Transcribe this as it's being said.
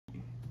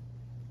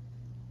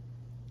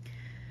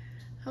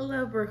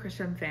Hello, Baruch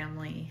HaShem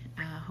family.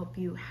 Hope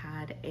you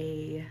had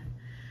a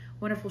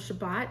wonderful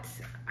Shabbat.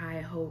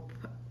 I hope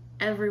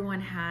everyone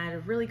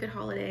had really good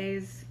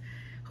holidays.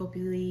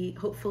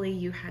 Hopefully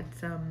you had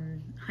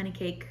some honey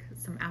cake,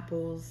 some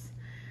apples.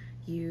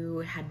 You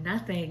had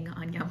nothing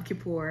on Yom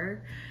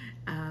Kippur,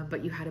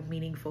 but you had a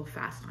meaningful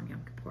fast on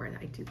Yom Kippur.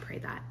 I do pray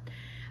that.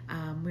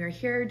 We are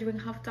here doing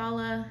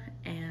Havdalah,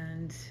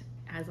 and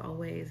as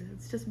always,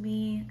 it's just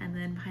me, and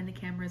then behind the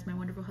camera is my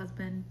wonderful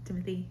husband,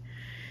 Timothy.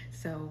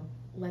 So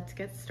let's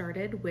get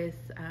started with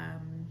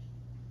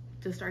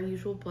just our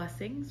usual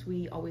blessings.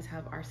 We always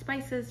have our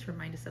spices to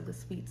remind us of the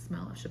sweet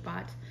smell of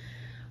Shabbat,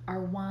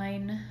 our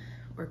wine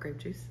or grape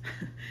juice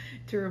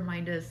to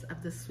remind us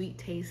of the sweet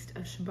taste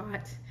of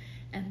Shabbat,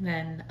 and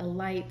then a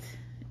light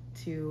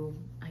to,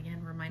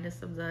 again, remind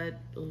us of the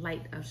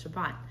light of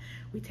Shabbat.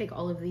 We take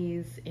all of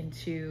these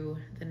into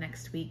the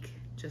next week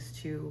just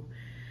to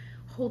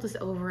hold us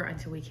over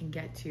until we can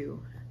get to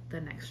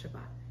the next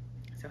Shabbat.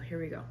 So here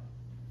we go.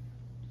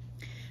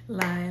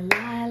 Lie,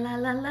 lie, la,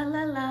 la, la,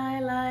 la, lie,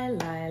 lie,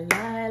 lie,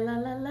 lie, la,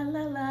 la, la,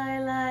 la, lie,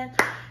 lie,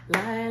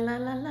 lie, la,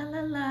 la, la,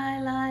 la, lie,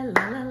 lie,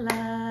 la, la,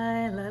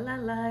 lie, la, la,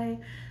 lie,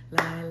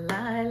 lie,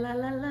 lie, la,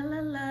 la, la, la,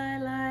 lie,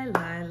 lie,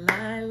 lie,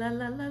 lie, la,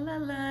 la, la, la,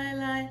 lie,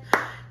 lie,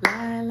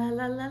 lie, la,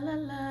 la, la, la,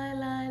 lie,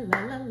 lie, la,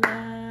 la,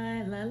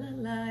 lie, la, la,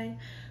 lie.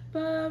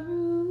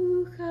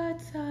 Baruch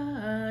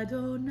atah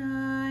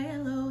Adonai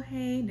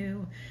Eloheinu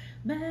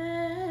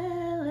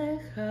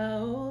melech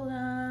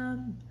haolam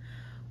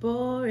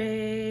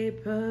Borei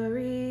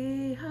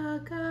peri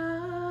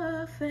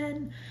hagafen,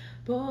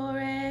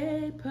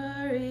 Borei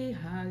peri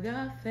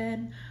hagafen,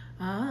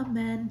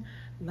 Amen.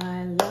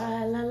 Lai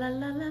lai la la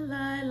la la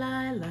lai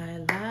lai lai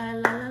lai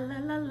la la la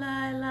la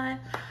lai lai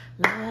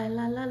lai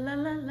la la la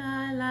la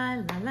lai lai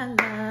la la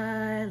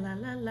lai la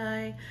la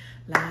lai lai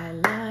lai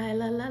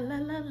la la la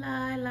la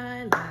lai lai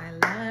lai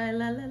lai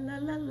la la la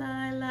la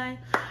lai lai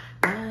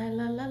lai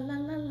la la la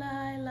la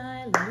lai lai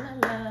la la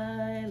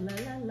lai la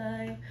la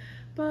lai.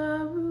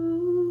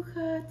 Baruch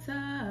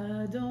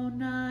atah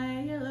Adonai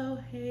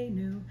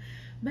Eloheinu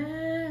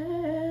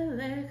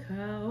melech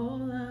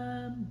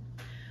haolam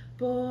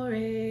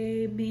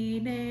Borei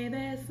minei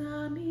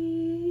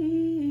besamim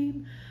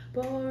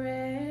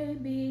Borei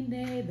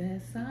minei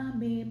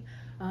besamim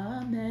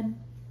Amen.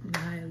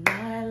 Lai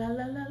lai la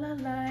la la la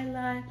lai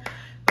lai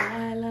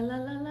lai la la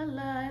la la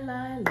lai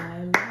lai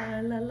lai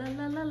lai la la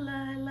la la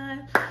lai lai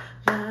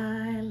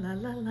lai la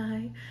la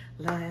lai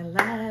lai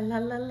lai la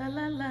la la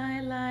la lai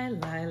lai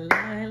lai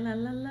lai la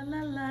la la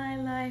la lai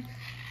lai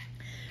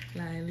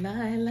lai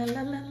lai la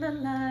la la la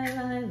lai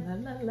lai la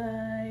la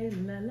lai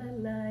la la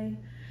lai.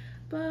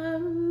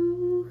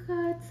 Baruch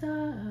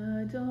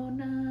atah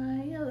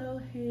Adonai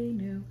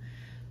Eloheinu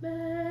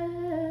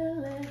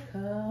melech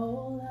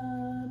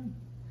haolam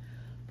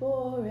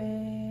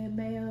Borei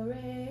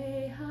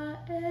meorei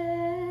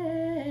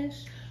ha'esh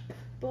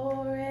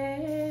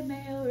Borei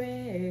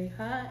meorei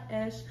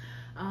ha'esh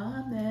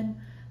Amen.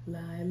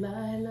 Lai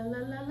lai la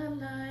la la la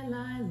lai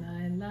lai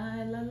lai lai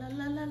la la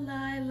la la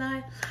lai lai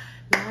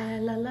lai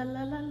la la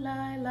la la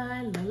lai lai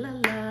la la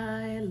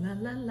lai la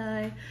la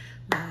lai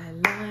lai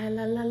lai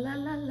la la la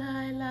la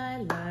lai lai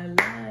lai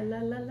lai la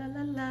la la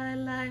la lai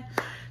lai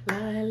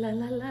lai la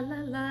la la la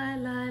lai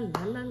lai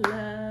la la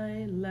lai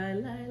lai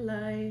lai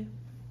lai.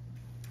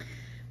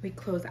 We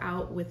close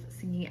out with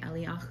singing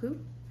Eliyahu.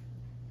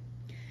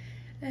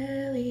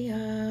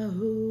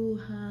 Eliyahu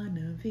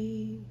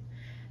Hanavi,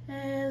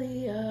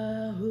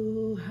 Eliyahu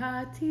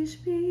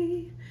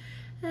Hatishbi,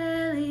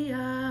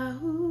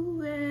 Eliyahu,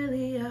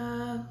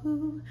 Eliyahu,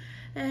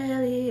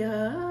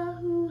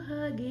 Eliyahu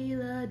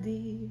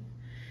Hagiladi,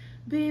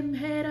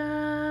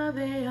 Bimhera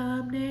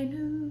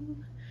ve'amnenu,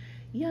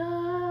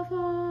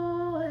 Yavo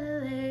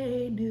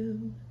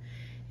Eleinu,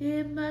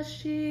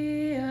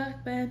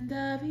 Mashiach ben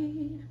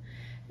David,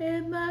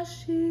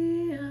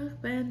 Mashiach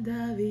ben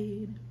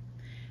David,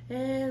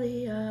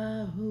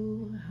 Eliyahu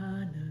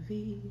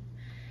Hanavi,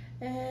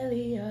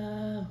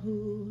 Eliyahu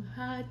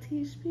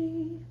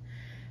Hatishbi,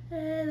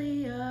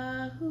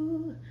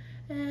 Eliyahu,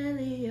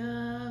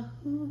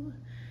 Eliyahu,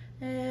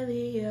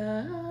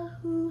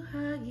 Eliyahu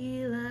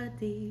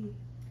Hagiladi.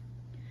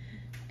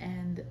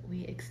 And we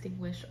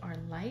extinguish our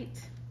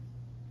light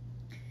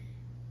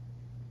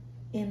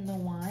in the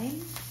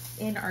wine,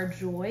 in our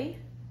joy,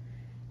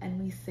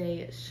 and we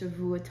say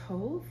Shavua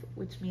Tov,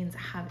 which means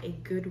have a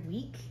good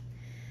week.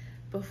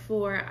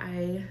 Before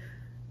I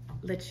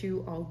let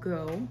you all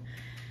go,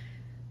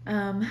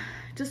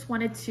 just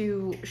wanted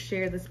to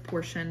share this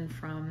portion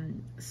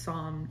from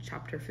Psalm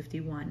chapter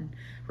 51.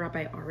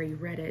 Rabbi Ari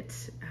read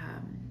it.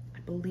 I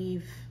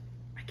believe,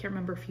 I can't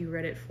remember if he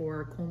read it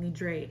for Kol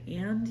Nidre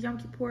and Yom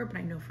Kippur, but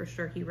I know for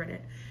sure he read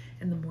it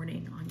in the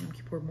morning, on Yom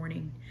Kippur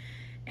morning.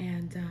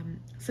 And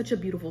such a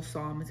beautiful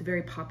psalm. It's a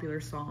very popular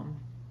psalm.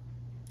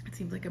 It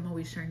seems like I'm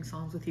always sharing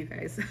psalms with you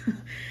guys.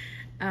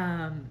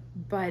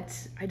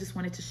 But I just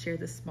wanted to share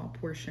this small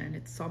portion.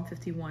 It's Psalm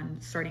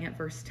 51, starting at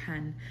verse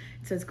 10.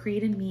 It says,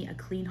 "Create in me a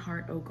clean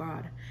heart, O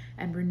God,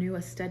 and renew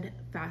a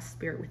steadfast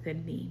spirit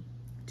within me.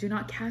 Do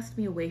not cast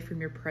me away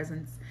from your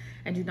presence,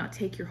 and do not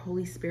take your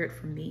Holy Spirit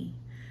from me.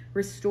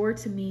 Restore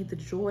to me the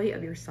joy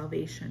of your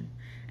salvation,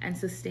 and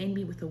sustain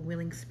me with a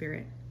willing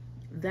spirit.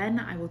 Then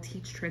I will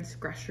teach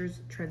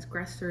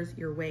transgressors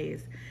your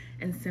ways,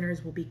 and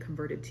sinners will be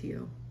converted to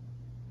you.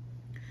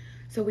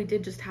 So we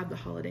did just have the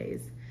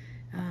holidays.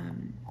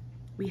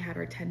 We had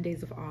our 10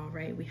 days of awe,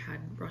 right? We had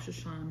Rosh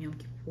Hashanah, Yom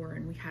Kippur,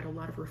 and we had a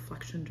lot of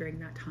reflection during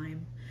that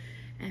time.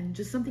 And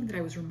just something that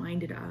I was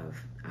reminded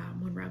of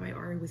when Rabbi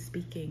Ari was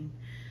speaking,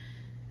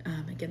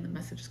 again, the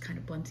messages kind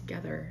of blend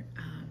together,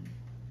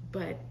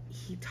 but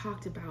he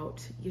talked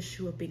about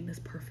Yeshua being this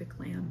perfect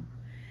lamb,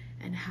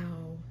 and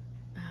how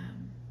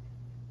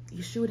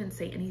Yeshua didn't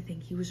say anything.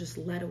 He was just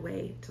led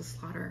away to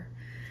slaughter.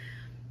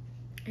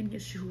 And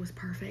Yeshua was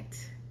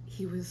perfect.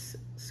 He was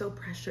so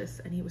precious,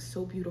 and he was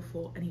so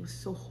beautiful, and he was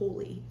so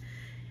holy,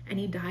 and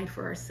he died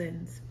for our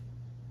sins.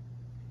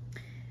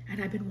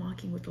 And I've been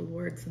walking with the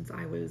Lord since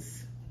I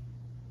was,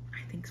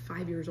 I think,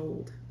 5 years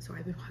old. So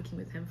I've been walking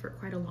with him for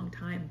quite a long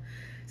time.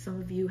 Some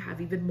of you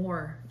have even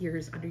more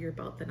years under your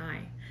belt than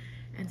I.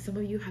 And some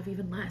of you have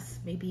even less,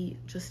 maybe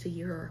just a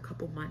year or a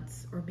couple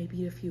months, or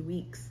maybe a few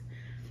weeks.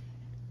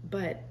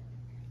 But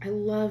I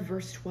love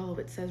verse 12.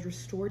 It says,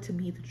 restore to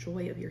me the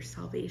joy of your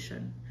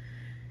salvation.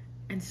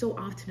 And so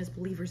often as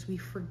believers, we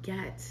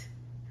forget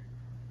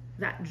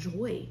that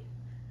joy,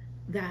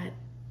 that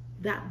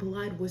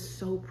blood was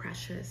so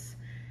precious,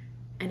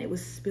 and it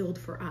was spilled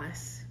for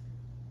us.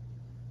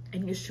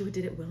 And Yeshua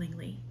did it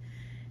willingly.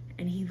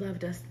 And he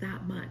loved us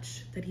that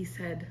much that he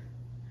said,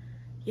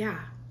 yeah,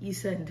 you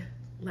said,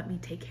 let me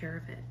take care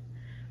of it.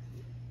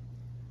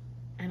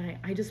 And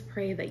I just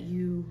pray that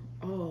you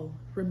all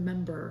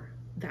remember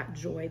that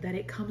joy, that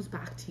it comes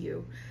back to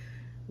you,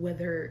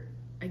 whether,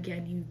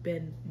 again, you've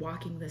been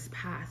walking this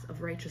path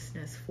of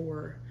righteousness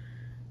for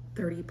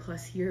 30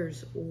 plus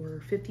years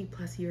or 50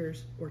 plus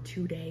years or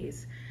 2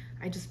 days.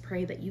 I just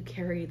pray that you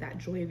carry that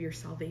joy of your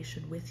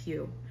salvation with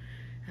you,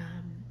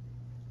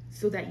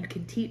 so that you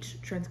can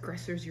teach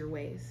transgressors your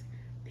ways.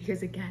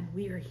 Because again,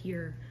 we are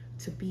here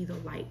to be the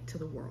light to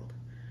the world.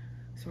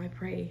 So I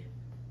pray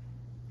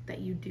that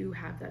you do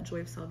have that joy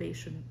of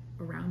salvation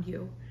around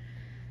you,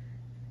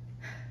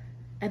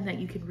 and that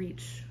you can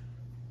reach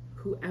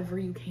whoever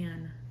you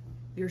can,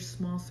 your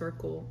small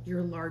circle,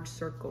 your large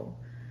circle,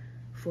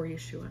 for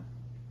Yeshua.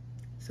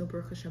 So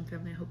Baruch HaShem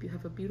family, I hope you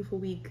have a beautiful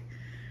week.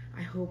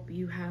 I hope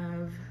you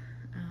have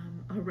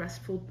a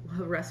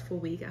restful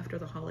week after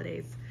the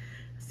holidays.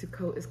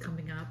 Sukkot is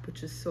coming up,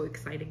 which is so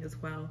exciting as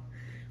well.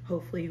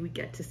 Hopefully we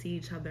get to see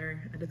each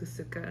other under the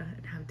sukkah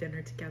and have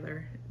dinner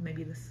together,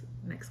 maybe this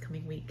next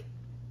coming week.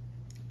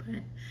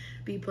 But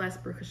be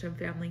blessed, Baruch HaShem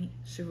family.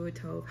 Shavua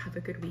Tov. Have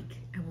a good week,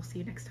 and we'll see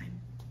you next time.